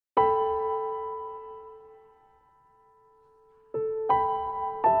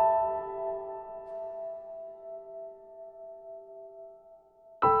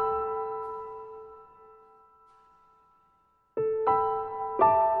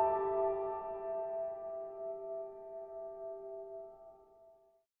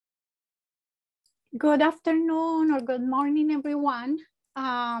Good afternoon or good morning, everyone.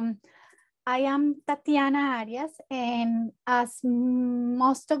 I am Tatiana Arias, and as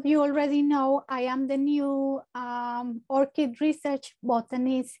most of you already know, I am the new orchid research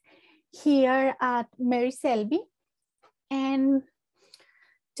botanist here at Mary Selby. And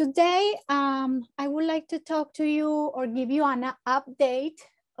today, I would like to talk to you or give you an update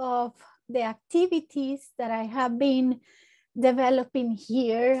of the activities that I have been developing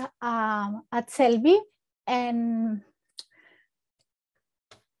here at Selby, and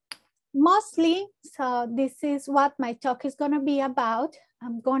mostly, so this is what my talk is going to be about.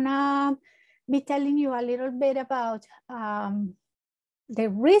 I'm going to be telling you a little bit about the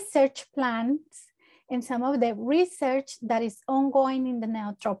research plans and some of the research that is ongoing in the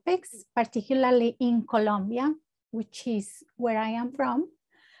Neotropics, particularly in Colombia, which is where I am from.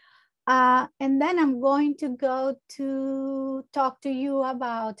 And then I'm going to go to talk to you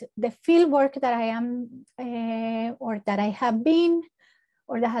about the field work that I am or that I have been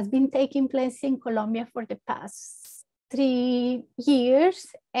or that has been taking place in Colombia for the past 3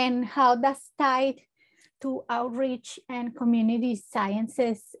 years and how that's tied to outreach and community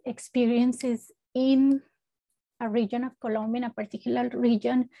sciences experiences in a region of Colombia, in a particular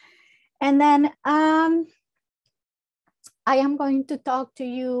region. And then I am going to talk to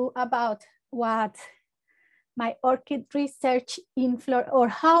you about what my orchid research in Florida, or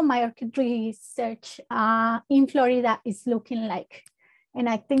how my orchid research in Florida is looking like. And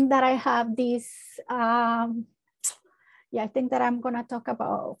I think that I have this, I think that I'm gonna talk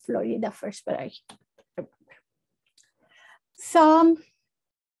about Florida first, but I remember. So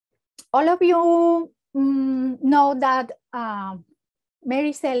all of you know that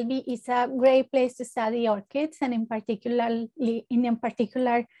Mary Selby is a great place to study orchids, and in particular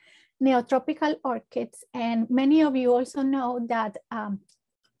neotropical orchids. And many of you also know that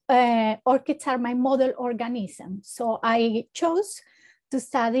orchids are my model organism. So I chose to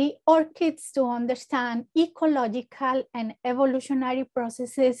study orchids to understand ecological and evolutionary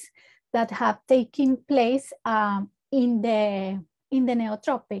processes that have taken place in the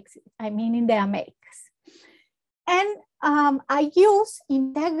neotropics, I mean in the Americas. And I use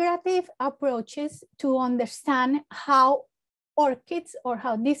integrative approaches to understand how orchids, or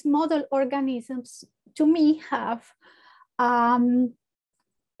how these model organisms to me have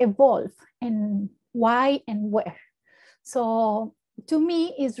evolved, and why and where. So to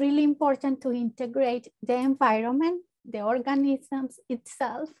me, it's really important to integrate the environment, the organisms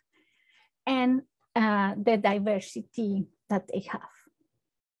itself, and the diversity that they have,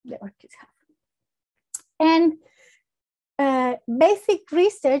 the orchids have. And basic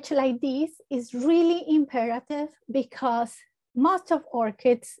research like this is really imperative because most of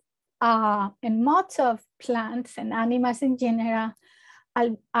orchids and most of plants and animals in general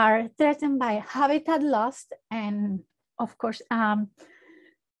are threatened by habitat loss and, of course,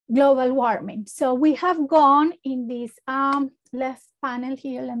 global warming. So we have gone in this left panel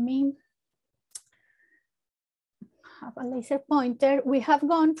here. Let me have a laser pointer. We have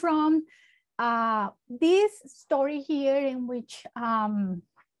gone from this story here in which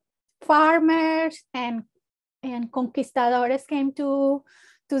farmers and conquistadores came to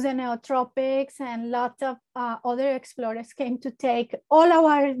the neotropics, and lots of other explorers came to take all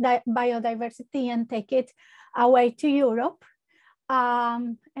our biodiversity and take it away to Europe.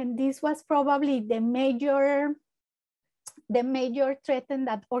 And this was probably the major threat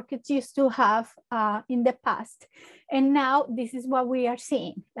that orchids used to have in the past. And now this is what we are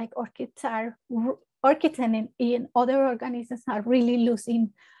seeing, like orchids and in other organisms are really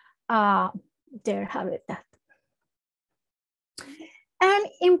losing their habitat. And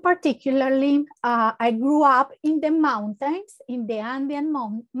in particularly, I grew up in the mountains, in the Andean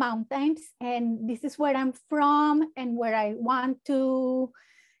mountains, and this is where I'm from and where I want to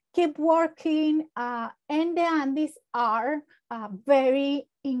keep working. And the Andes are a very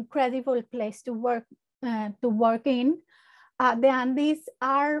incredible place to work in. The Andes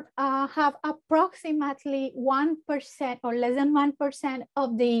have approximately 1% or less than 1%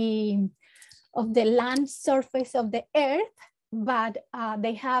 of the land surface of the earth, but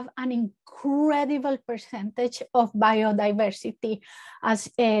they have an incredible percentage of biodiversity, as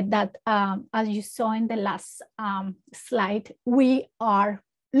you saw in the last slide, we are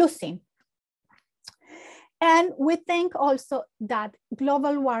losing. And we think also that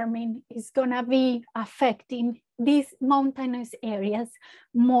global warming is gonna be affecting these mountainous areas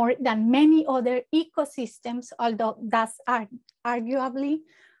more than many other ecosystems, although that's arguably,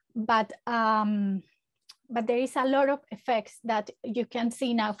 but there is a lot of effects that you can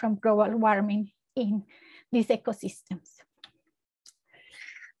see now from global warming in these ecosystems.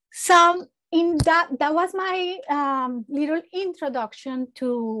 So that was my little introduction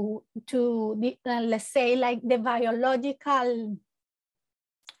to the, let's say, like the biological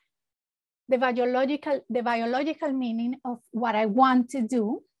meaning of what I want to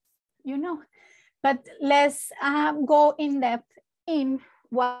do, you know. But let's go in depth in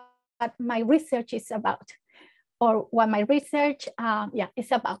what my research is about, or what my research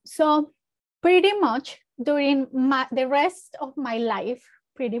is about. So pretty much during the rest of my life,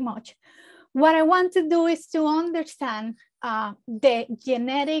 pretty much, what I want to do is to understand the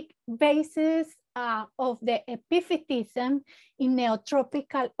genetic basis of the epiphytism in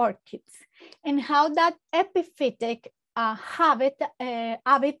neotropical orchids, and how that epiphytic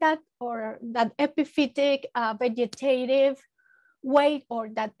habitat, or that epiphytic vegetative way, or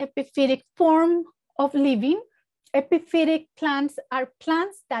that epiphytic form of living. Epiphytic plants are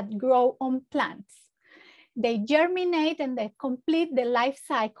plants that grow on plants. They germinate and they complete the life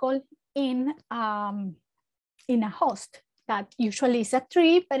cycle in a host that usually is a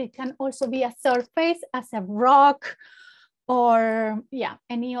tree, but it can also be a surface as a rock, or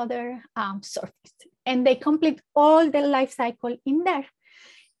any other surface. And they complete all the life cycle in there.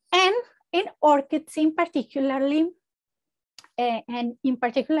 And in orchids in particularly, and in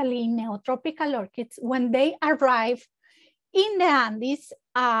particularly in neotropical orchids, when they arrive in the Andes,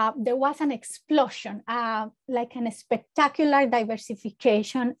 there was an explosion, like a spectacular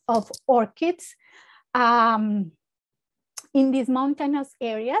diversification of orchids in these mountainous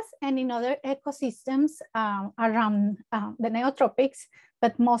areas and in other ecosystems around the neotropics,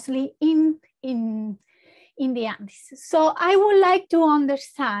 but mostly in the Andes. So I would like to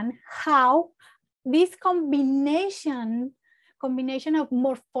understand how this combination of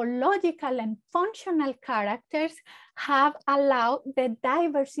morphological and functional characters have allowed the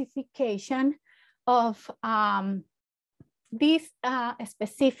diversification of these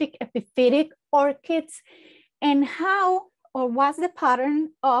specific epiphytic orchids, and how, or what's the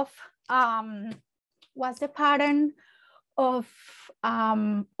pattern of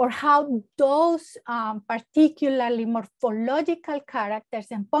or how those particularly morphological characters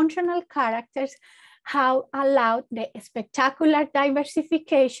and functional characters have allowed the spectacular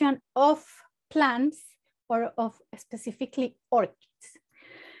diversification of plants, or of specifically orchids.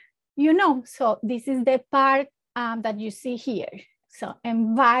 You know, so this is the part that you see here. So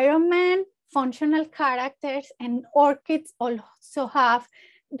environment, functional characters, and orchids also have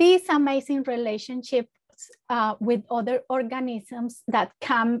these amazing relationships with other organisms that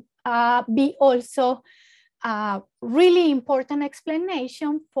can be also a really important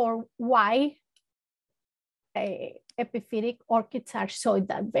explanation for why epiphytic orchids are so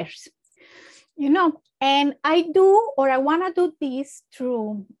diverse. You know, and I want to do this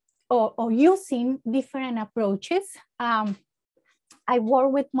through or using different approaches. I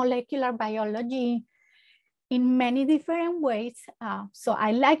work with molecular biology in many different ways. So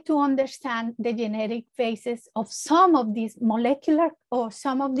I like to understand the genetic basis of some of these molecular, or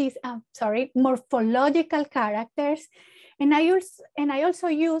some of these, morphological characters. And I also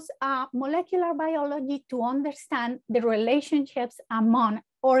use molecular biology to understand the relationships among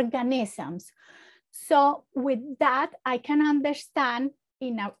organisms. So with that, I can understand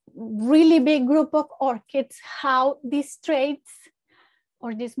in a really big group of orchids how these traits,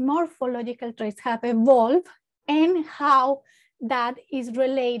 or these morphological traits, have evolved, and how that is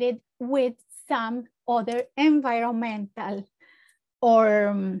related with some other environmental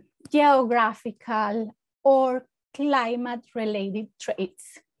or geographical or climate related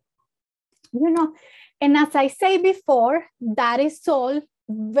traits. You know, and as I said before, that is all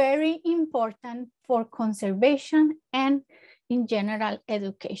very important for conservation and in general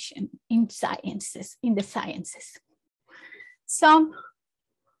education in sciences, in the sciences. So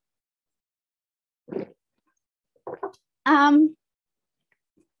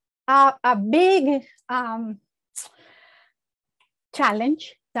a big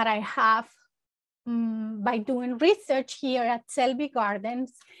challenge that I have by doing research here at Selby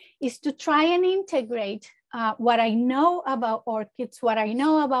Gardens is to try and integrate what I know about orchids, what I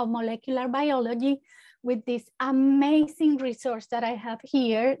know about molecular biology, with this amazing resource that I have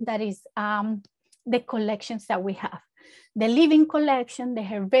here, that is the collections that we have. The living collection, the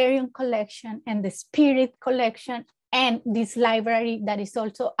herbarium collection, and the spirit collection, and this library that is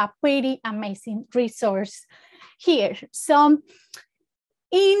also a pretty amazing resource here. So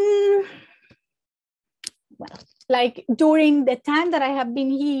like during the time that I have been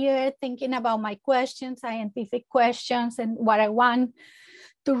here thinking about my questions, scientific questions, and what I want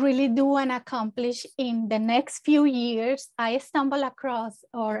to really do and accomplish in the next few years, I stumbled across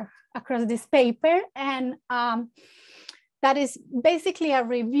this paper, and that is basically a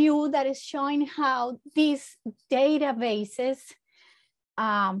review that is showing how these databases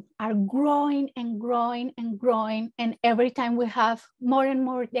are growing and growing and growing. And every time we have more and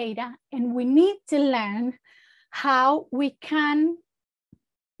more data, and we need to learn how we can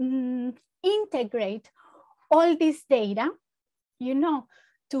integrate all this data, you know,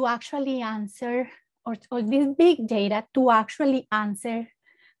 to actually answer, or this big data to actually answer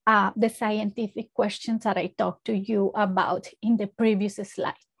the scientific questions that I talked to you about in the previous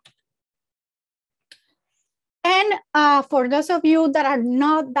slide. And for those of you that are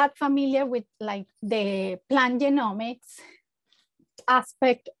not that familiar with like the plant genomics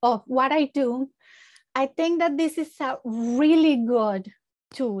aspect of what I do, I think that this is a really good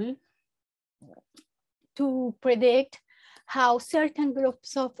tool to predict how certain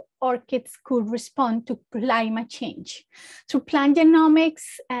groups of orchids could respond to climate change. Through plant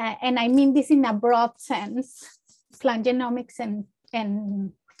genomics, and I mean this in a broad sense, plant genomics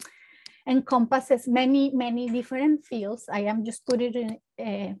encompasses many, many different fields. I am just putting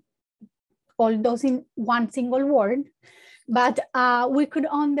in, all those in one single word, but we could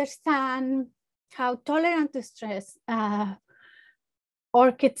understand how tolerant to stress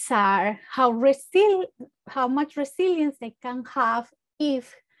orchids are, how much resilience they can have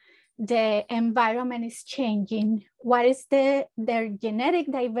if the environment is changing, what is their genetic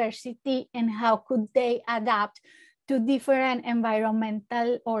diversity, and how could they adapt to different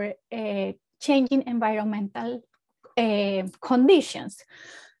environmental or changing environmental conditions.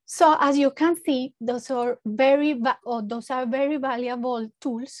 So as you can see, those are very valuable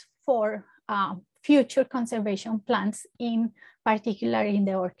tools for future conservation plans, in particular in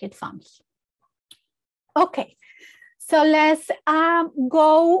the orchid family. Okay, so let's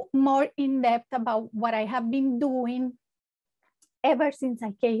go more in depth about what I have been doing ever since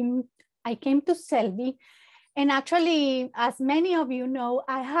I came to Selby. And actually, as many of you know,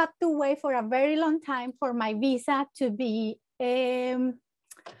 I had to wait for a very long time for my visa to be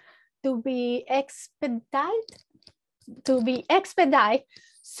expedited.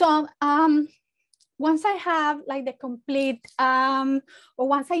 So once I have like the complete, or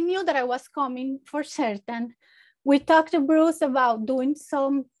once I knew that I was coming for certain, we talked to Bruce about doing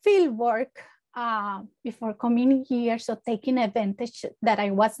some field work before coming here, so taking advantage that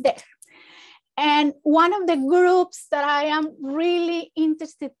I was there. And one of the groups that I am really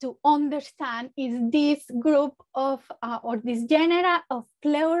interested to understand is this group of, or this genera of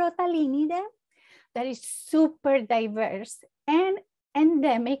Pleurotalinidae that is super diverse and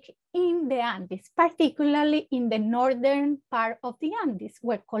endemic in the Andes, particularly in the northern part of the Andes,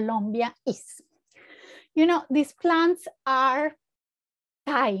 where Colombia is. You know, these plants are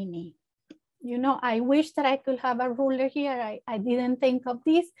tiny. You know, I wish that I could have a ruler here. I didn't think of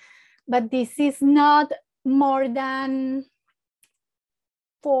this, but this is not more than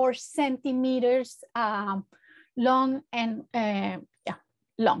 4 centimeters long and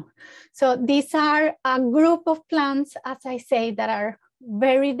long. So these are a group of plants, as I say, that are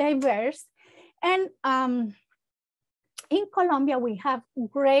very diverse. And in Colombia, we have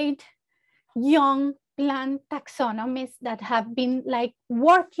great young plant taxonomists that have been like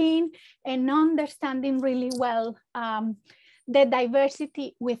working and understanding really well the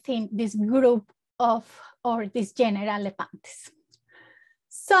diversity within this group of, or this genera Lepanthes.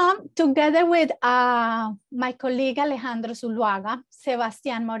 So together with my colleague Alejandro Zuluaga,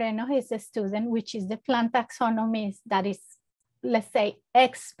 Sebastián Moreno, his student, which is the plant taxonomist that is, let's say,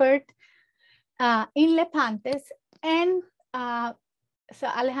 expert in Lepanthes. And so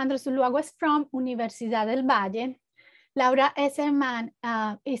Alejandro Zuluaga is from Universidad del Valle. Laura Esserman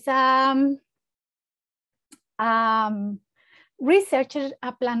is researcher,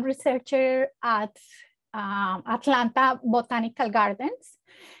 a plant researcher at Atlanta Botanical Gardens.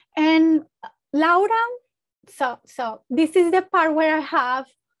 And Laura, so this is the part where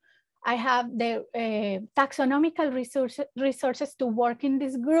I have the taxonomical resources to work in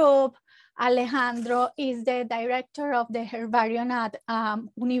this group. Alejandro is the director of the herbarium at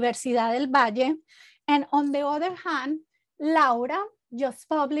Universidad del Valle. And on the other hand, Laura just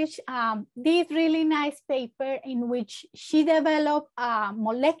published this really nice paper in which she developed a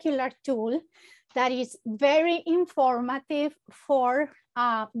molecular tool that is very informative for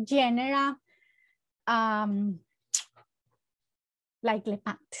genera like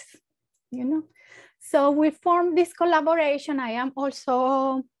Lepanthes, you know. So we formed this collaboration. I am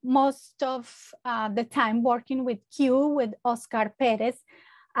also most of the time working with Q, with Oscar Perez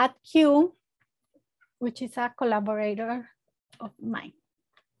at Q, which is a collaborator of mine.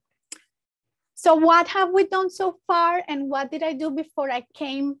 So what have we done so far, and what did I do before I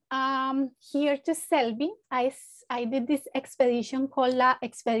came here to Selby? I did this expedition called La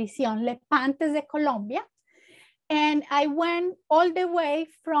Expedición Lepantes de Colombia. And I went all the way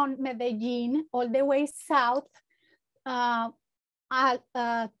from Medellin, all the way south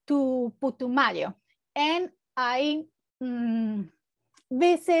to Putumayo. And I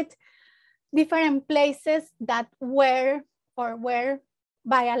visit different places that were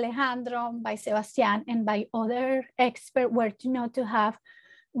by Alejandro, by Sebastian, and by other experts were to have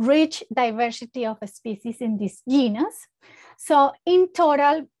rich diversity of species in this genus. So in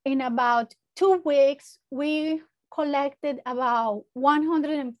total, in about 2 weeks, we collected about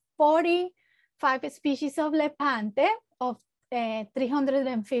 145 species of Lepante, of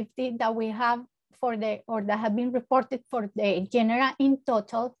 350 that we have or that have been reported for the genera in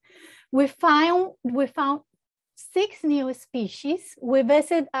total. We found 6 new species. We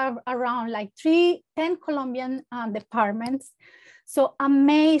visited around like 10 Colombian departments. So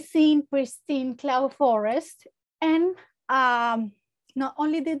amazing, pristine cloud forest. And not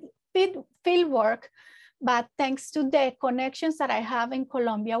only did field work, but thanks to the connections that I have in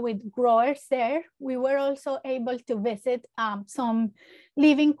Colombia with growers there, we were also able to visit some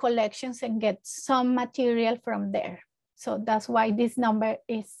living collections and get some material from there. So that's why this number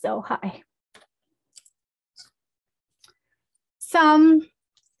is so high. As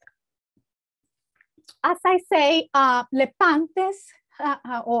I say, Lepantes,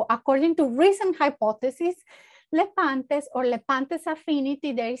 or according to recent hypotheses, Lepantes or Lepantes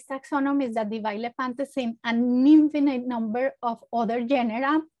affinity, there is taxonomies that divide Lepantes in an infinite number of other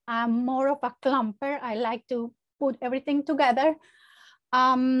genera. I'm more of a clumper. I like to put everything together.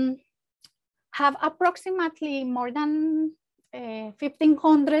 Have approximately more than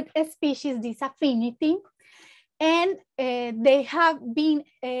 1,500 species, this affinity. And they have been,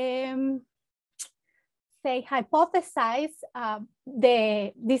 hypothesized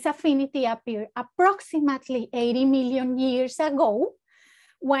this affinity appeared approximately 80 million years ago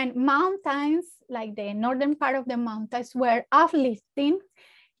when mountains, like the northern part of the mountains, were uplifting.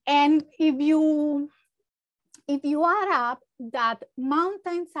 And if you add up that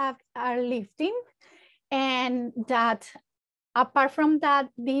mountains are lifting, and that apart from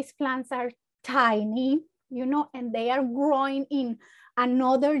that, these plants are tiny, and they are growing in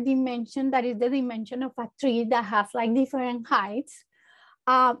another dimension, that is the dimension of a tree that has like different heights.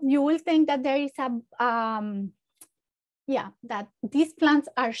 You will think that there is that these plants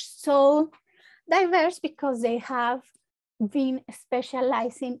are so diverse because they have been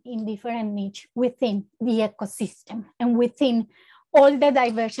specializing in different niche within the ecosystem and within all the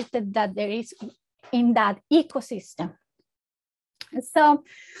diversity that there is in that ecosystem. So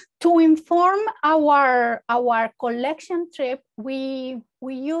to inform our collection trip, we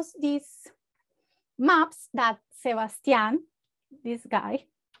use these maps that Sebastian, this guy,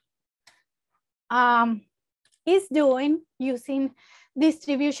 is doing using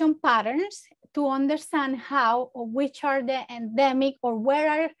distribution patterns to understand how or which are the endemic, or where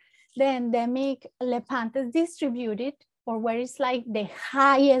are the endemic Lepantes distributed, or where is like the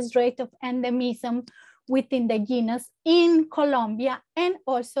highest rate of endemism within the genus in Colombia, and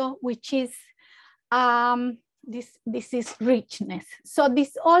also which is this is richness. So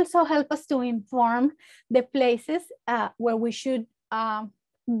this also helps us to inform the places where we should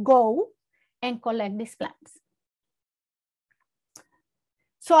go and collect these plants.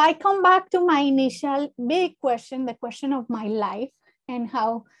 So I come back to my initial big question, the question of my life, and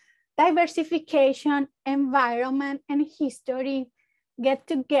how diversification, environment, and history get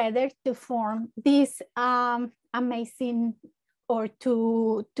together to form this amazing, or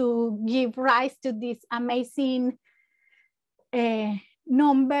to give rise to this amazing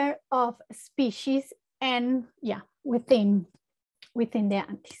number of species, and within the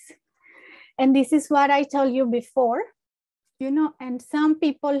Andes. And this is what I told you before, and some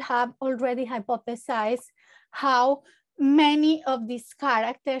people have already hypothesized how many of these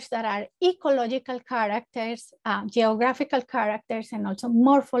characters that are ecological characters, geographical characters, and also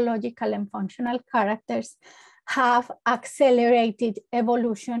morphological and functional characters have accelerated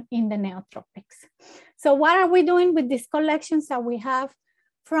evolution in the neotropics. So what are we doing with these collections that we have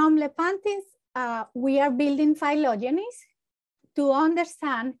from Lepantes? We are building phylogenies to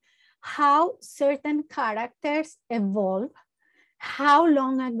understand how certain characters evolve, how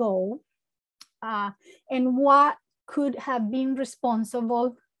long ago, and what could have been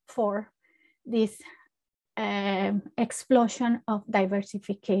responsible for this explosion of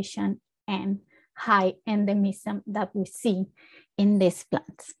diversification and high endemism that we see in these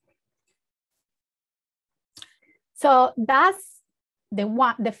plants. So that's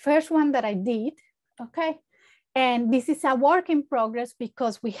the first one that I did, okay? And this is a work in progress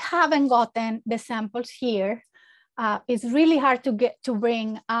because we haven't gotten the samples here. It's really hard to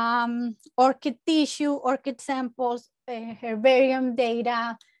bring orchid tissue, orchid samples, herbarium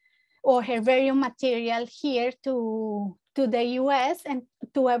data, or herbarium material here to the US and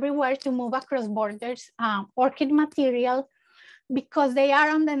to everywhere to move across borders, orchid material, because they are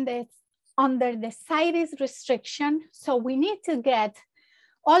under the CITES restriction. So we need to get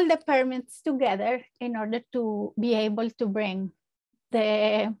all the permits together in order to be able to bring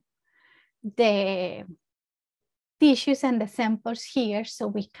the tissues and the samples here so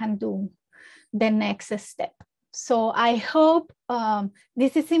we can do the next step. So I hope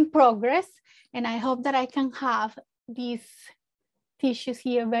this is in progress, and I hope that I can have these tissues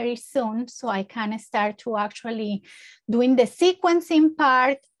here very soon so I can start to actually doing the sequencing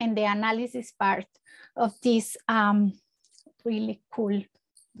part and the analysis part of this really cool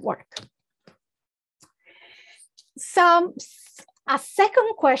work. So a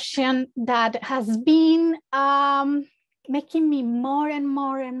second question that has been making me more and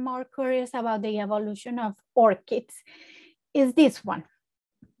more curious about the evolution of orchids is this one.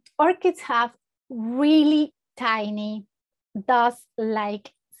 Orchids have really tiny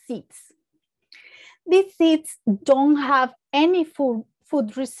dust-like seeds. These seeds don't have any food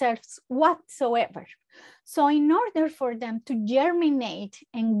reserves whatsoever. So in order for them to germinate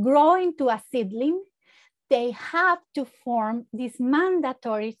and grow into a seedling, they have to form this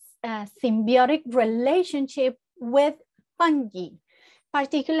mandatory symbiotic relationship with fungi,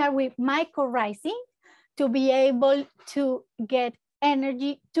 particularly with mycorrhizae, to be able to get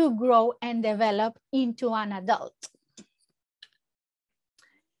energy to grow and develop into an adult.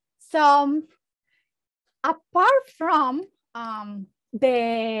 So apart from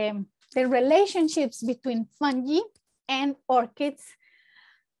the relationships between fungi and orchids,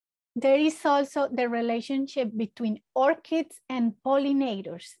 there is also the relationship between orchids and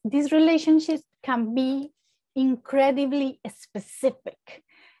pollinators. These relationships can be incredibly specific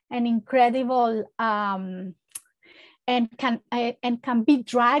and incredible, and can be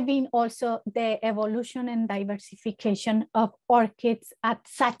driving also the evolution and diversification of orchids at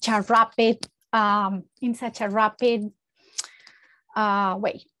such a rapid, in such a rapid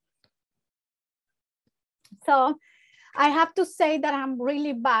way. So I have to say that I'm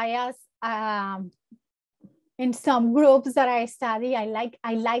really biased in some groups that I study. I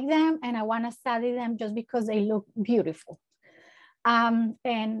like them and I want to study them just because they look beautiful.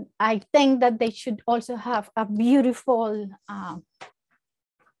 And I think that they should also have a beautiful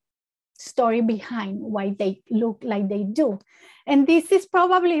story behind why they look like they do. And this is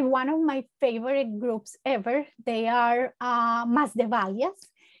probably one of my favorite groups ever. They are Masdevallias,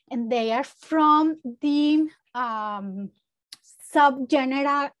 and they are from the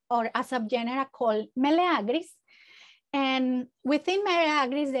subgenera or a subgenera called Meleagris. And within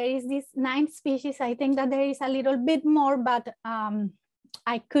Meleagris, there is these 9 species. I think that there is a little bit more, but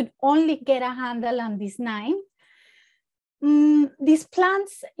I could only get a handle on these 9. These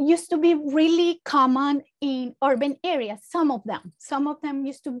plants used to be really common in urban areas, some of them. Some of them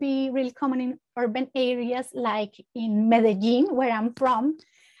used to be really common in urban areas like in Medellin, where I'm from.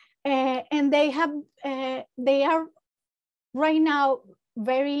 And they are right now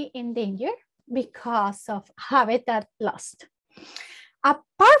very endangered because of habitat loss.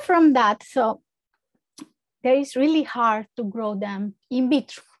 Apart from that, so there is really hard to grow them in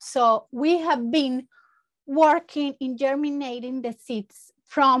vitro. So we have been working in germinating the seeds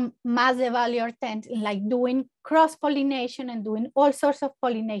from Masdevallia hortense, like doing cross-pollination and doing all sorts of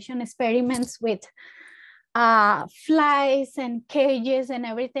pollination experiments with flies and cages and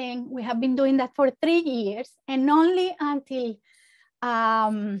everything. We have been doing that for 3 years, and only until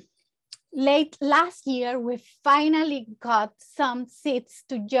late last year, we finally got some seeds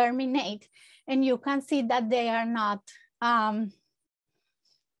to germinate, and you can see that they are not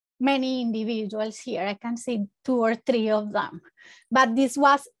many individuals here. I can see 2 or 3 of them, but this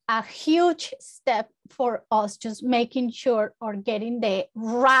was a huge step for us, just making sure or getting the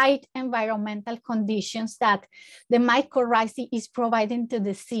right environmental conditions that the mycorrhizae is providing to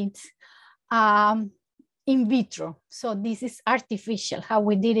the seeds in vitro. So this is artificial. How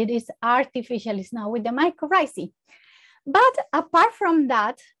we did it is artificial. It's now with the mycorrhizae. But apart from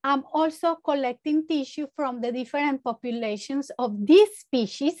that, I'm also collecting tissue from the different populations of these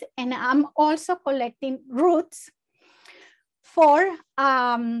species, and I'm also collecting roots for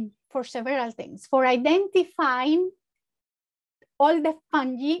several things, for identifying all the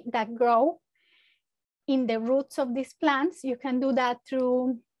fungi that grow in the roots of these plants. You can do that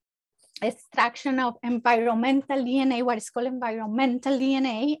through extraction of environmental DNA, what is called environmental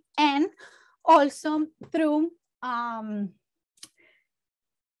DNA, and also through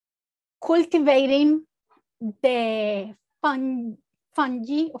cultivating the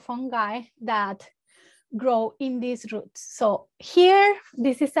fungi that grow in these roots. So here,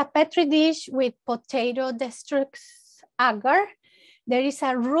 this is a petri dish with potato destructs agar. There is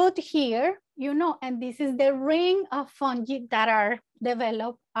a root here, you know, and this is the ring of fungi that are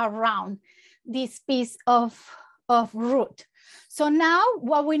developed around this piece of root. So now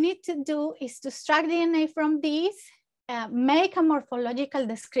what we need to do is to extract DNA from this, make a morphological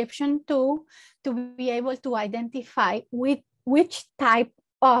description to be able to identify which type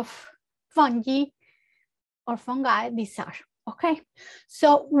of fungi or fungi these are, okay?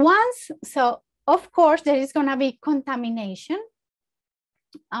 So of course there is gonna be contamination.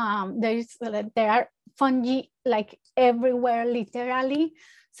 There are fungi like everywhere, literally.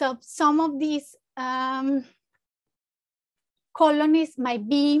 So some of these colonies might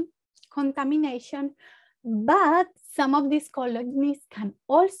be contamination, but some of these colonies can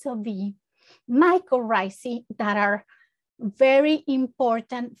also be mycorrhizae that are very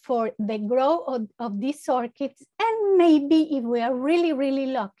important for the growth of these orchids, and maybe if we are really, really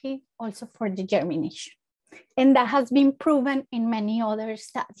lucky, also for the germination. And that has been proven in many other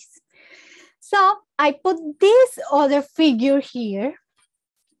studies. So I put this other figure here.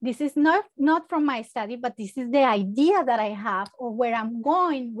 This is not from my study, but this is the idea that I have or where I'm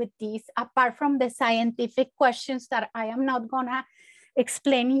going with this, apart from the scientific questions that I am not gonna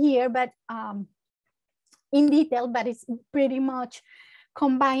explain here, but in detail, but it's pretty much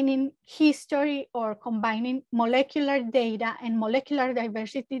combining history or combining molecular data and molecular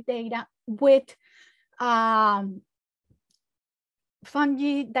diversity data with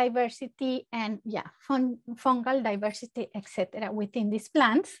fungi diversity and fungal diversity, etc. within these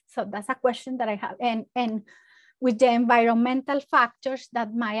plants. So that's a question that I have, and with the environmental factors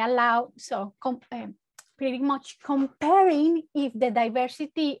that might allow, so pretty much comparing if the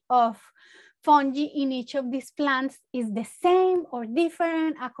diversity of fungi in each of these plants is the same or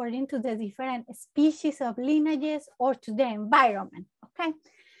different according to the different species of lineages or to the environment, okay?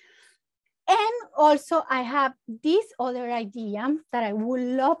 And also I have this other idea that I would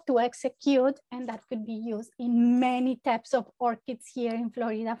love to execute, and that could be used in many types of orchids here in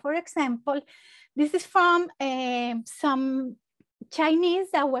Florida. For example, this is from some Chinese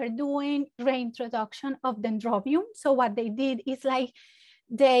that were doing reintroduction of dendrobium. So what they did is like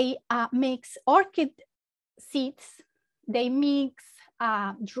they mix orchid seeds, they mix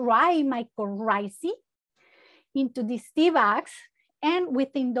dry mycorrhizae into these tea bags, and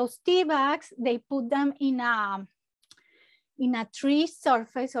within those tea bags, they put them in a tree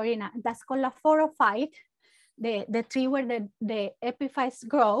surface, or that's called a phorophyte, the tree where the epiphytes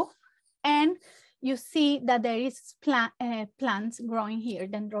grow. And you see that there is plants growing here,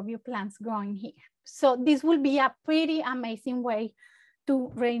 dendrobium plants growing here. So this will be a pretty amazing way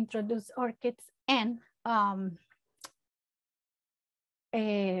to reintroduce orchids and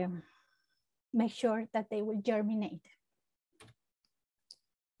make sure that they will germinate.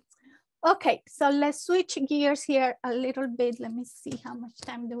 Okay, so let's switch gears here a little bit. Let me see how much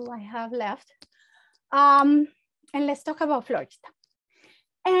time do I have left. And let's talk about Florida.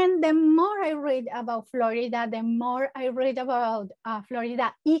 And the more I read about Florida, the more I read about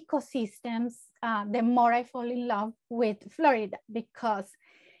Florida ecosystems, the more I fall in love with Florida, because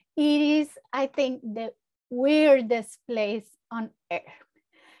it is, I think, the weirdest place on earth.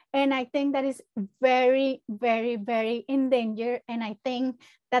 And I think that is very, very, very endangered. And I think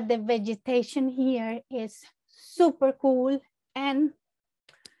that the vegetation here is super cool and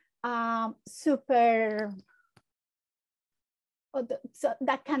super, so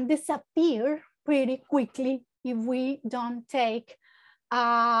that can disappear pretty quickly if we don't take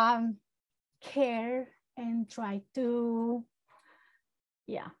care and try to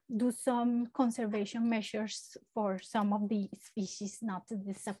do some conservation measures for some of the species not to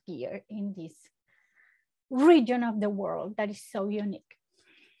disappear in this region of the world that is so unique.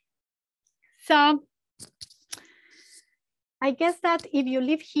 So I guess that if you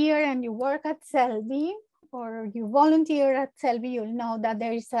live here and you work at Selby or you volunteer at Selby, you'll know that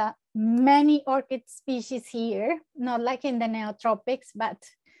there is many orchid species here, not like in the Neotropics, but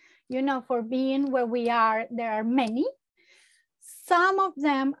you know, for being where we are, there are many. Some of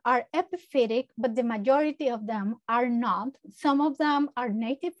them are epiphytic, but the majority of them are not. Some of them are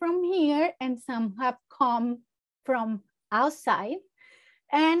native from here and some have come from outside.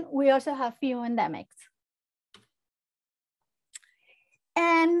 And we also have few endemics.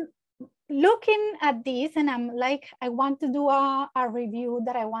 And looking at this, and I'm like, I want to do a review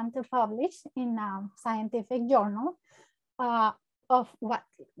that I want to publish in a scientific journal of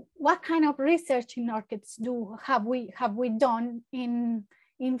what kind of research in orchids have we done in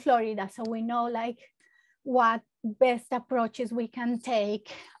Florida, so we know like what best approaches we can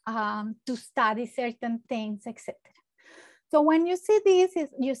take to study certain things, etc. So when you see this,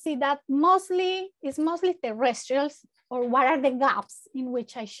 you see that it's mostly terrestrials, or what are the gaps in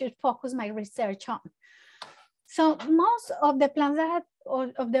which I should focus my research on. So most of the plants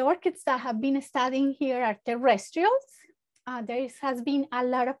of the orchids that have been studying here are terrestrials. There has been a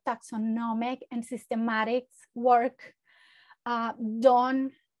lot of taxonomic and systematic work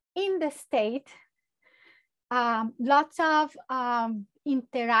done in the state. Lots of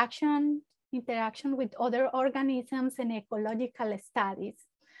interaction with other organisms and ecological studies,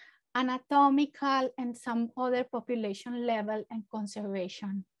 anatomical and some other population level and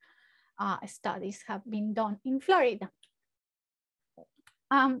conservation studies have been done in Florida.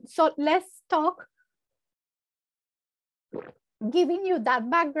 So let's talk, giving you that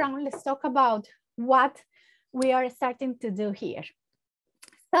background, let's talk about what we are starting to do here.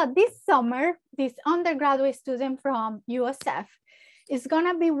 So this summer, this undergraduate student from USF is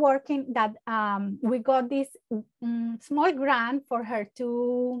gonna be working that we got this small grant for her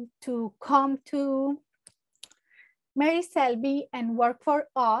to come to Mary Selby and work for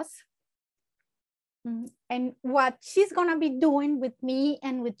us. And what she's gonna be doing with me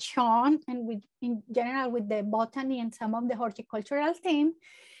and with Sean and with, in general, with the botany and some of the horticultural team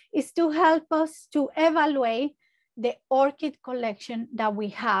is to help us to evaluate the orchid collection that we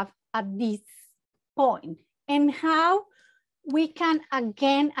have at this point and how we can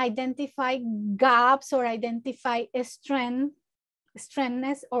again identify gaps or identify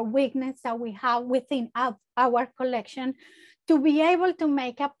strengthness or weakness that we have within our collection to be able to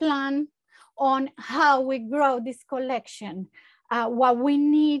make a plan on how we grow this collection, what we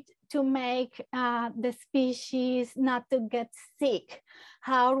need to make the species not to get sick,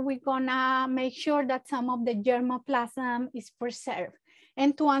 how are we gonna make sure that some of the germplasm is preserved,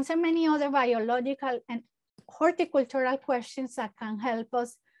 and to answer many other biological and horticultural questions that can help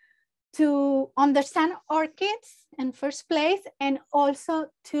us to understand orchids in first place, and also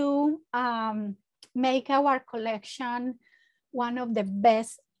to make our collection one of the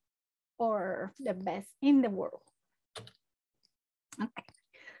best or the best in the world. Okay,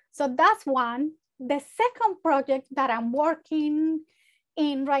 so that's one. The second project that I'm working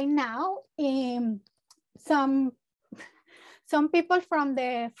in right now, some people from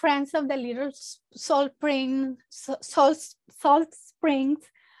the Friends of the Little Salt Springs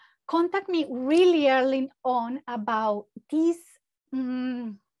contact me really early on about these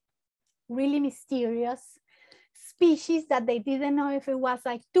really mysterious species that they didn't know if it was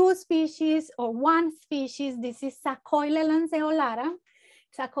like 2 species or 1 species. This is Sacoila lanceolata,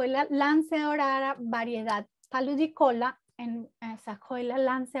 Sacoila lanceolata variedad paludicola, and Sacoila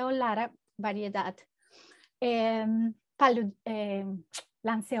lanceolata variedad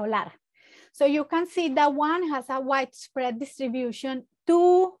lanceolata. So you can see that one has a widespread distribution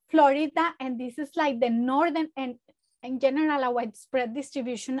to Florida, and this is like the northern and in general a widespread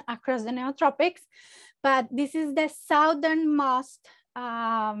distribution across the Neotropics, but this is the southernmost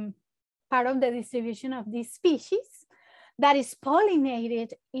part of the distribution of this species that is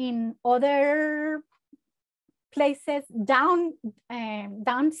pollinated in other places down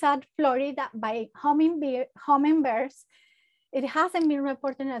South Florida by hummingbirds. It hasn't been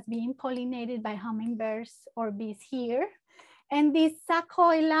reported as being pollinated by hummingbirds or bees here. And this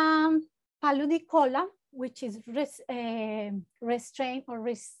Sacoila paludicola, which is restrained,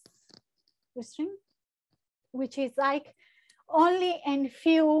 which is like only in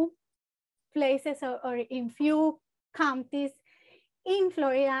few places or in few counties in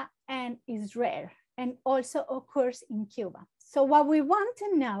Florida, and is rare, and also occurs in Cuba. So what we want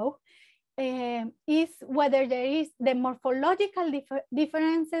to know is whether there is the morphological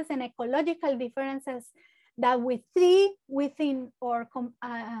differences and ecological differences that we see within or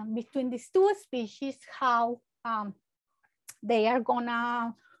between these 2 species, how they are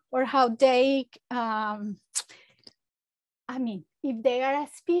gonna, or how they, I mean, if they are a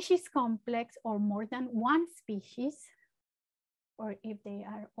species complex or more than 1 species, or if they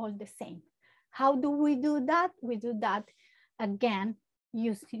are all the same. How do we do that? We do that again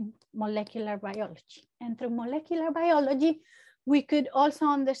using molecular biology. And through molecular biology, we could also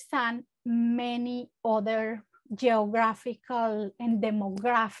understand many other geographical and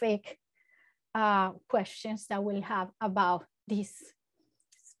demographic questions that we'll have about these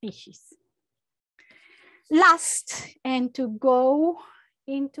species. Last, and to go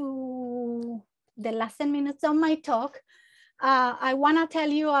into the last 10 minutes of my talk, I want to tell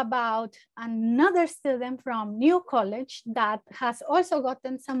you about another student from New College that has also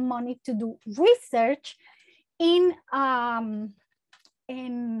gotten some money to do research in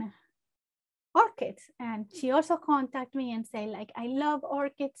orchids. And she also contacted me and say like, I love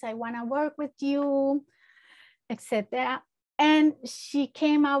orchids, I want to work with you, etc. And she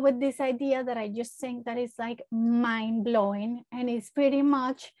came out with this idea that I just think that is like mind blowing. And it's pretty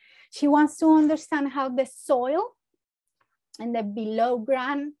much, she wants to understand how the soil and the below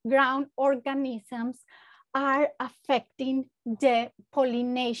ground organisms are affecting the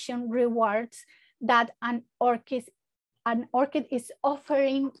pollination rewards that an orchid is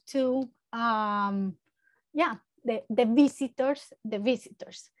offering to the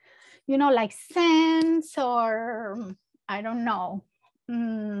visitors, you know, like scents or I don't know,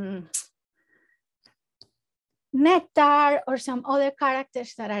 nectar or some other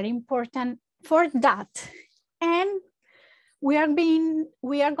characters that are important for that. And we are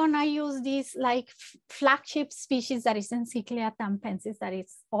gonna use this like flagship species that is Encyclia tampensis that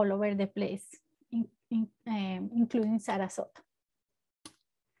is all over the place, including Sarasota.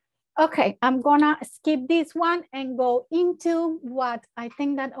 Okay, I'm gonna skip this one and go into what I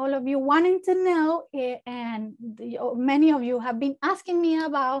think that all of you wanting to know, and many of you have been asking me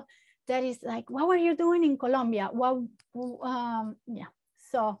about, that is like, what were you doing in Colombia? Well, so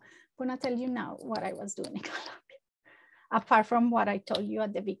I'm gonna tell you now what I was doing in Colombia, apart from what I told you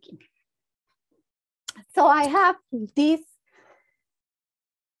at the beginning. So I have this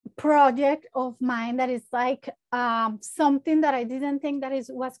project of mine that is like something that I didn't think that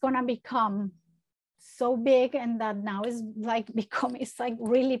was gonna become so big, and that now is like it's like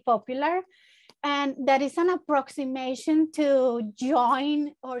really popular. And that is an approximation to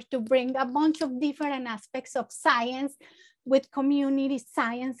join or to bring a bunch of different aspects of science with community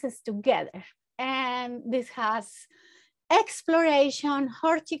sciences together. And this has exploration,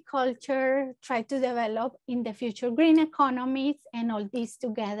 horticulture, try to develop in the future green economies, and all this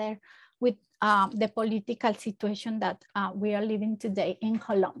together with the political situation that we are living today in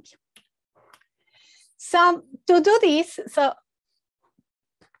Colombia. So to do this,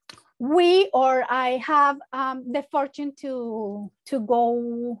 I have the fortune to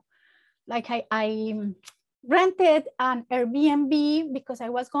go, like I rented an Airbnb because I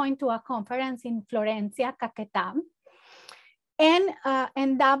was going to a conference in Florencia, Caqueta. And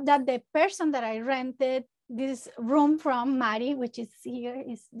end up that the person that I rented this room from, Mari, which is here,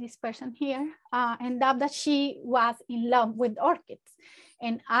 is this person here, end up that she was in love with orchids.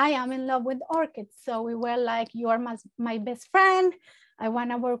 And I am in love with orchids. So we were like, you are my best friend. I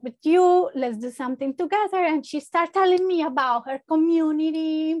want to work with you. Let's do something together. And she started telling me about her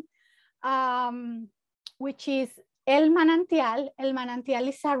community, which is El Manantial. El Manantial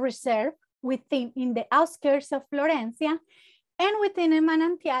is a reserve in the outskirts of Florencia. And within El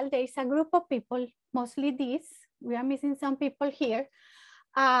Manantial, there is a group of people, mostly these, we are missing some people here,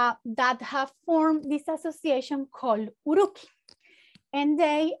 that have formed this association called Uruki. And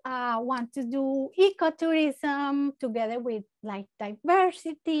they want to do ecotourism together with like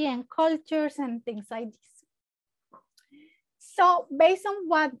diversity and cultures and things like this. So based on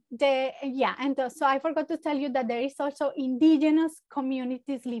what so I forgot to tell you that there is also indigenous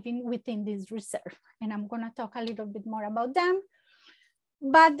communities living within this reserve. And I'm gonna talk a little bit more about them.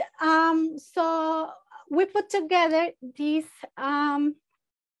 But so we put together this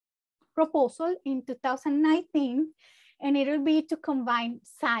proposal in 2019, and it will be to combine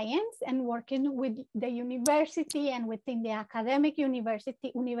science and working with the university and within the academic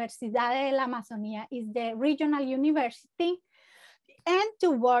university. Universidad de la Amazonía is the regional university, and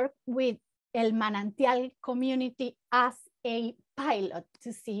to work with El Manantial community as a pilot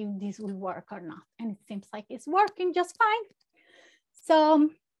to see if this will work or not. And it seems like it's working just fine. So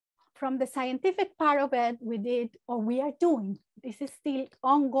from the scientific part of it, we are doing, this is still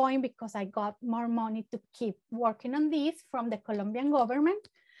ongoing because I got more money to keep working on this from the Colombian government.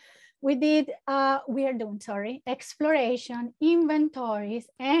 We are doing exploration, inventories,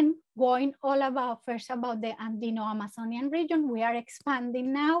 and going all about the Andino-Amazonian region. We are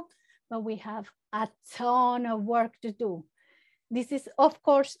expanding now, but we have a ton of work to do. This is, of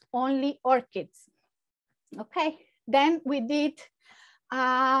course, only orchids. Okay, then we did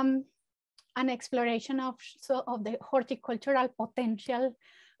an exploration of the horticultural potential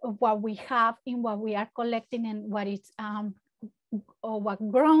of what we have in what we are collecting and what is or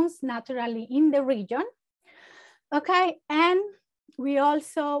what grows naturally in the region. Okay, and we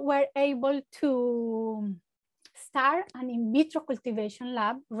also were able to start an in vitro cultivation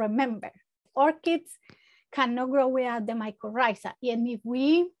lab. Remember, orchids cannot grow without the mycorrhiza. And if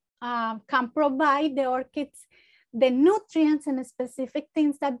we can provide the orchids the nutrients and specific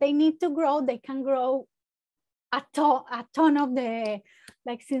things that they need to grow, they can grow a ton of the,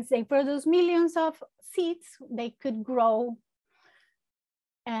 like, since they produce millions of seeds, they could grow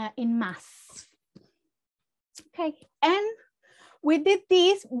in mass. Okay, and we did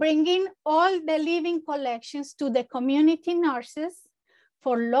this, bringing all the living collections to the community nurses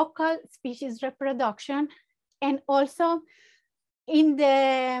for local species reproduction, and also in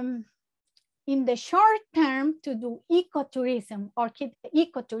the short term to do ecotourism, orchid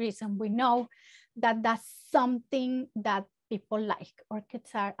ecotourism. We know that that's something that people like.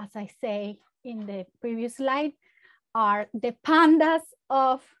 Orchids are, as I say in the previous slide, are the pandas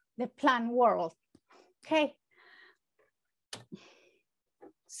of the plant world. Okay.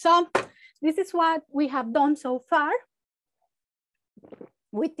 So this is what we have done so far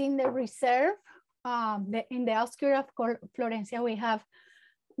within the reserve. In the outskirts of Florencia,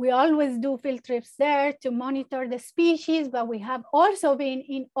 we always do field trips there to monitor the species, but we have also been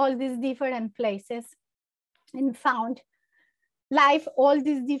in all these different places and found all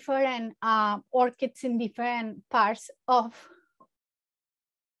these different orchids in different parts of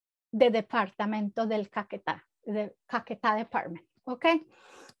the Departamento del Caqueta, the Caqueta department, okay?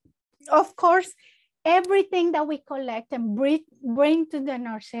 Of course, everything that we collect and bring to the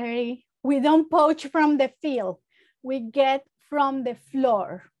nursery, we don't poach from the field. We get from the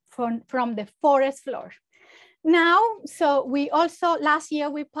floor, from the forest floor. Now, so we also, last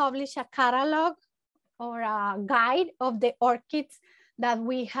year we published a catalog or a guide of the orchids that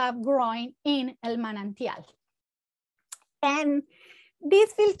we have growing in El Manantial. And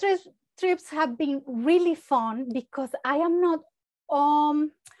these field trips have been really fun because I am not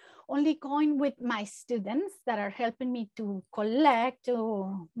only going with my students that are helping me to collect,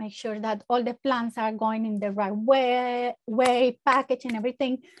 to make sure that all the plants are going in the right way, package and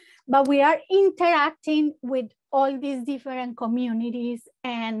everything, but we are interacting with all these different communities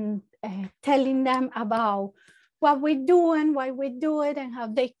and telling them about what we do and why we do it and how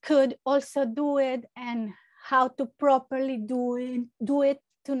they could also do it and how to properly do it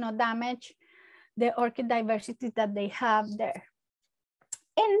to not damage the orchid diversity that they have there.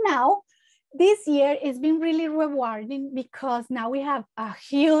 And now, this year has been really rewarding because now we have a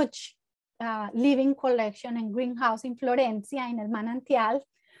huge living collection and greenhouse in Florencia, in El Manantial.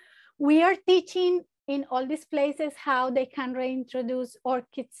 We are teaching in all these places how they can reintroduce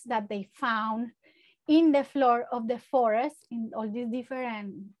orchids that they found in the floor of the forest in all these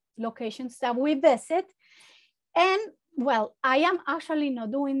different locations that we visit. And well, I am actually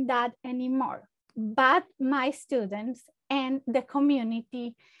not doing that anymore, but my students and the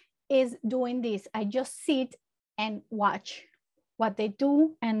community is doing this. I just sit and watch what they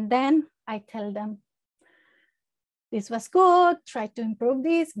do, and then I tell them, this was good, try to improve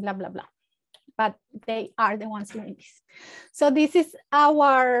this, blah, blah, blah. But they are the ones doing this. So this is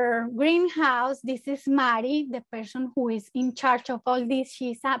our greenhouse. This is Mari, the person who is in charge of all this.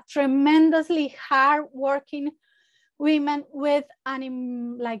 She's a tremendously hardworking woman with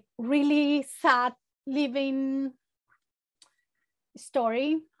an like really sad living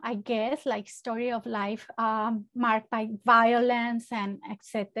story, I guess, like story of life marked by violence and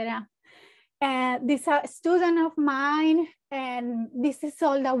etc. And this is a student of mine, and this is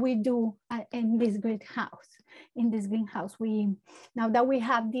all that we do in this greenhouse. In this greenhouse, now that we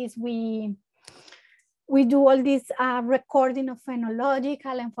have this, we do all this recording of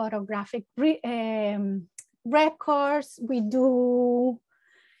phenological and photographic records. We do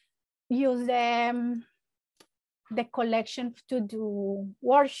use the collection to do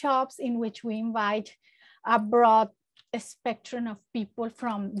workshops in which we invite a broad spectrum of people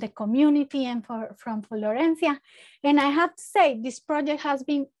from the community and from Florencia. And I have to say, this project has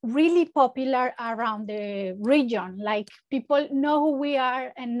been really popular around the region. Like, people know who we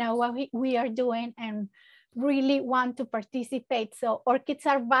are and know what we are doing and really want to participate. So orchids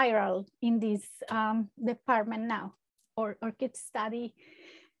are viral in this department now, or orchid study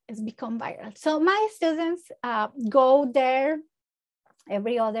has become viral. So my students go there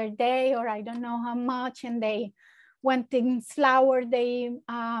every other day, or I don't know how much, and they, when things flower, they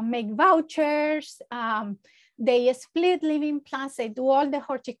make vouchers, they split living plants, they do all the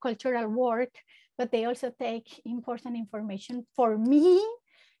horticultural work, but they also take important information for me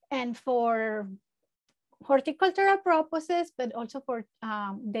and for horticultural purposes, but also for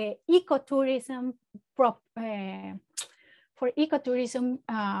the ecotourism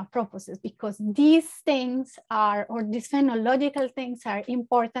purposes, because these things are, or these phenological things are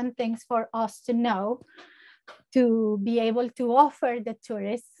important things for us to know, to be able to offer the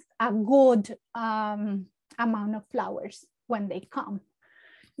tourists a good amount of flowers when they come.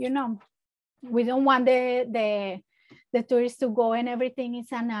 You know, we don't want the tourists to go and everything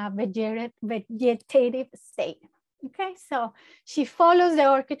is in a vegetative state. Okay, so she follows the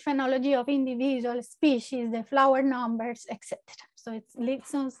orchid phenology of individual species, the flower numbers, etc. So it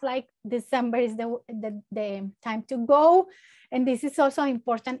sounds like December is the time to go. And this is also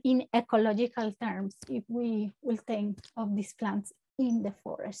important in ecological terms if we will think of these plants in the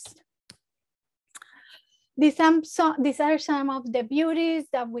forest. These are some of the beauties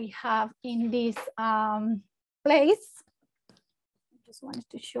that we have in this place. Just wanted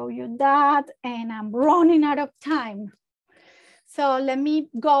to show you that, and I'm running out of time. So let me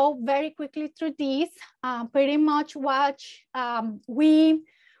go very quickly through this. Pretty much what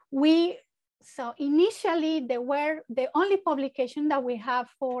so initially the only publication that we have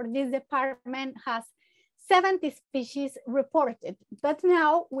for this department has 70 species reported, but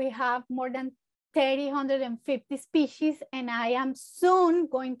now we have more than 350 species, and I am soon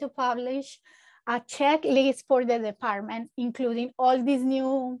going to publish a checklist for the department, including all these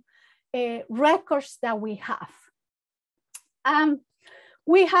new records that we have.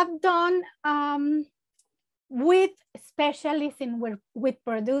 We have done with specialists and with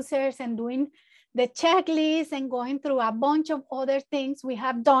producers and doing the checklist and going through a bunch of other things. We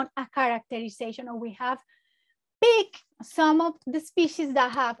have done a characterization, or we have picked some of the species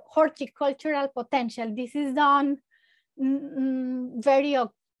that have horticultural potential. This is done very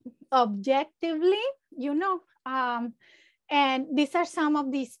objectively, you know, and these are some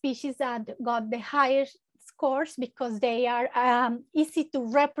of the species that got the highest scores because they are easy to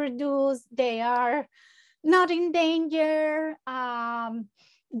reproduce, they are not in danger,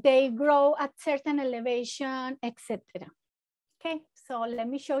 they grow at certain elevation, etc. Okay, so let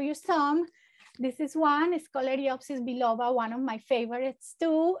me show you some. This is one, Scholariopsis biloba, one of my favorites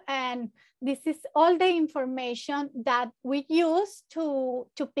too. And this is all the information that we use to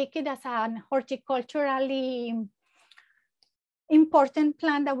pick it as an horticulturally important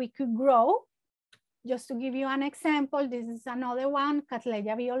plant that we could grow. Just to give you an example, this is another one,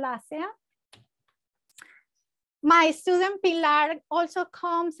 Cattleya violacea. My student Pilar also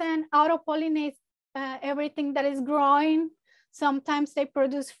comes and auto-pollinates everything that is growing. Sometimes they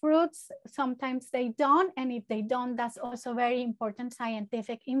produce fruits, sometimes they don't. And if they don't, that's also very important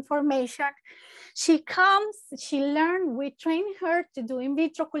scientific information. She comes, she learned, we train her to do in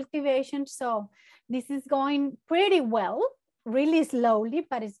vitro cultivation. So this is going pretty well, really slowly,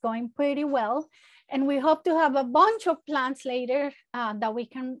 but it's going pretty well. And we hope to have a bunch of plants later that we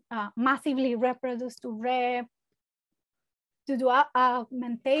can massively reproduce to do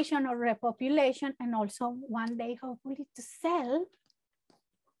augmentation or repopulation, and also one day hopefully to sell.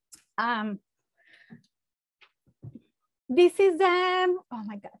 This is oh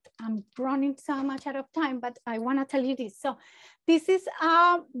my God, I'm running so much out of time, but I want to tell you this. So this is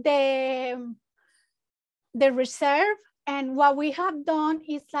the reserve, and what we have done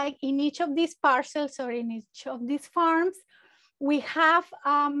is like in each of these parcels or in each of these farms, we have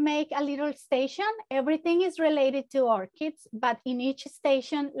make a little station. Everything is related to orchids, but in each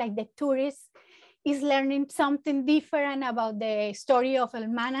station, like the tourist is learning something different about the story of El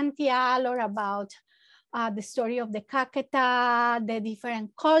Manantial, or about the story of the Caqueta, the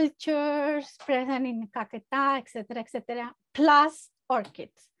different cultures present in Caqueta, etc., plus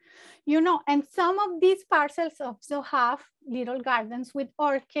orchids. You know, and some of these parcels also have little gardens with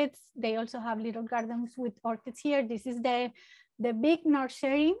orchids. They also have little gardens with orchids here. This is the big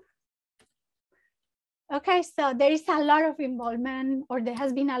nursery. Okay, so there is a lot of involvement, or there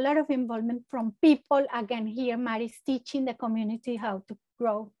has been a lot of involvement from people. Again, here, Mari's teaching the community how to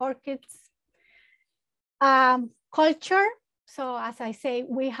grow orchids. Culture. So as I say,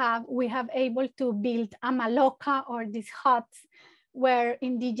 we have able to build a maloca, or these huts where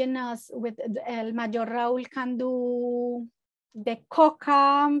indigenous with El Mayor Raúl can do the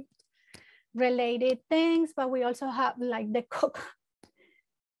coca related things, but we also have like the coca.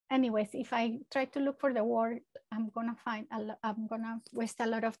 Anyways, if I try to look for the word, I'm gonna waste a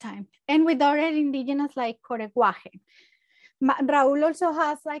lot of time. And with other indigenous like Coreguaje. Raúl also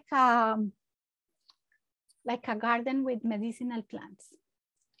has like a garden with medicinal plants.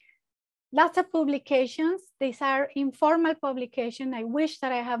 Lots of publications. These are informal publications. I wish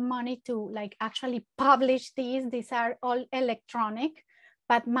that I have money to like actually publish these. These are all electronic,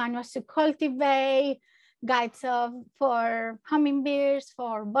 but manuals to cultivate, guides for hummingbirds,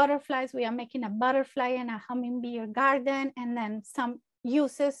 for butterflies. We are making a butterfly and a hummingbird garden, and then some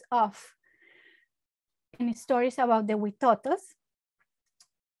uses of any stories about the huitotos.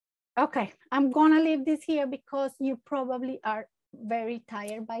 Okay, I'm gonna leave this here because you probably are very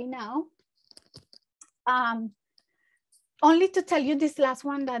tired by now. only to tell you this last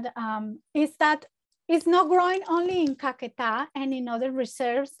one that is that it's not growing only in Caqueta and in other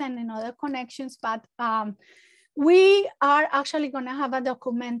reserves and in other connections, but we are actually going to have a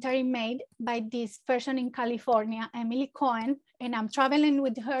documentary made by this person in California, Emily Cohen, and I'm traveling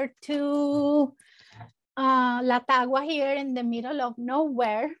with her to La Tagua here in the middle of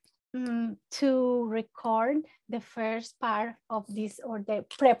nowhere to record the first part of this, or the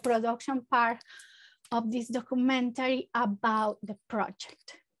pre-production part of this documentary about the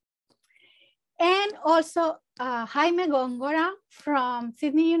project. And also Jaime Góngora from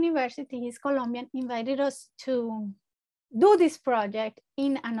Sydney University, he's Colombian, invited us to do this project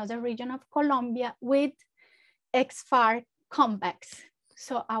in another region of Colombia with XFAR convex.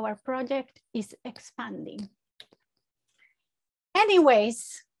 So our project is expanding.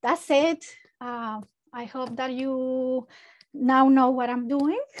 Anyways, that's it. I hope that you now know what I'm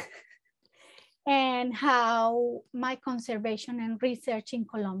doing and how my conservation and research in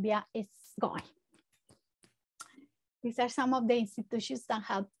Colombia is going. These are some of the institutions that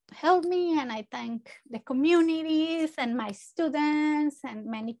have helped me, and I thank the communities and my students and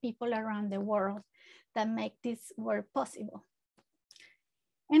many people around the world that make this work possible.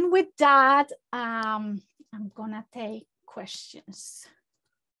 And with that, I'm gonna take questions.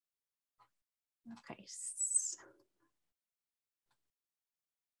 Okay.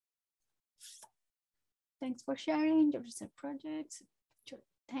 Thanks for sharing your research projects.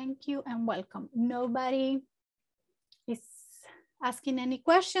 Thank you and welcome. Nobody is asking any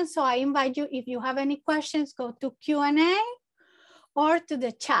questions, so I invite you, if you have any questions, go to Q&A or to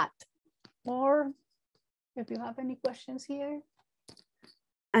the chat, or if you have any questions here.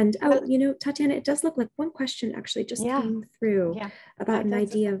 And you know, Tatiana, it does look like one question actually just came through about an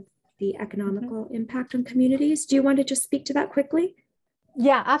idea of the economical impact on communities. Do you want to just speak to that quickly?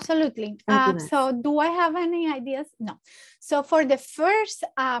 Yeah, absolutely. So do I have any ideas? No. So for the first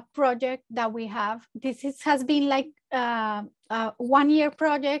project that we have, has been like a 1-year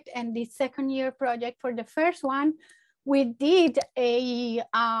project, and the 2nd-year project. For the first one, we did a,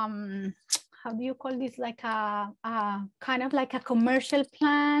 how do you call this? Like a kind of like a commercial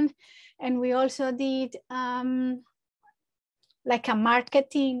plan. And we also did like a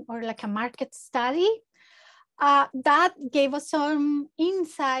marketing or like a market study. That gave us some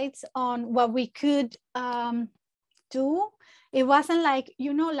insights on what we could do. It wasn't like,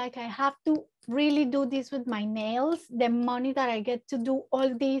 you know, like I have to really do this with my nails. The money that I get to do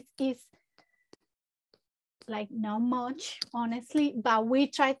all this is like not much, honestly, but we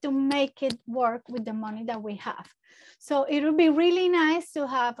try to make it work with the money that we have. So it would be really nice to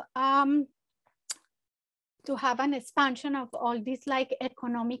have an expansion of all these like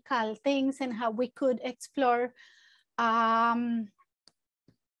economical things and how we could explore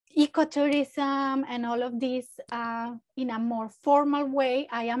ecotourism and all of this in a more formal way.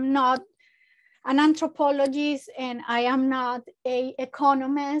 I am not an anthropologist and I am not an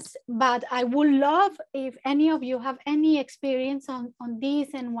economist, but I would love if any of you have any experience on this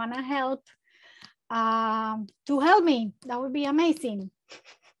and want to help me. That would be amazing.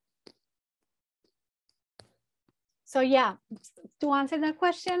 So yeah, to answer that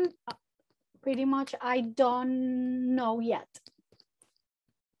question, pretty much I don't know yet.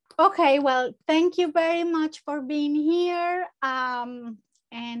 Okay, well, thank you very much for being here.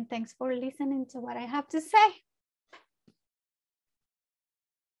 And thanks for listening to what I have to say.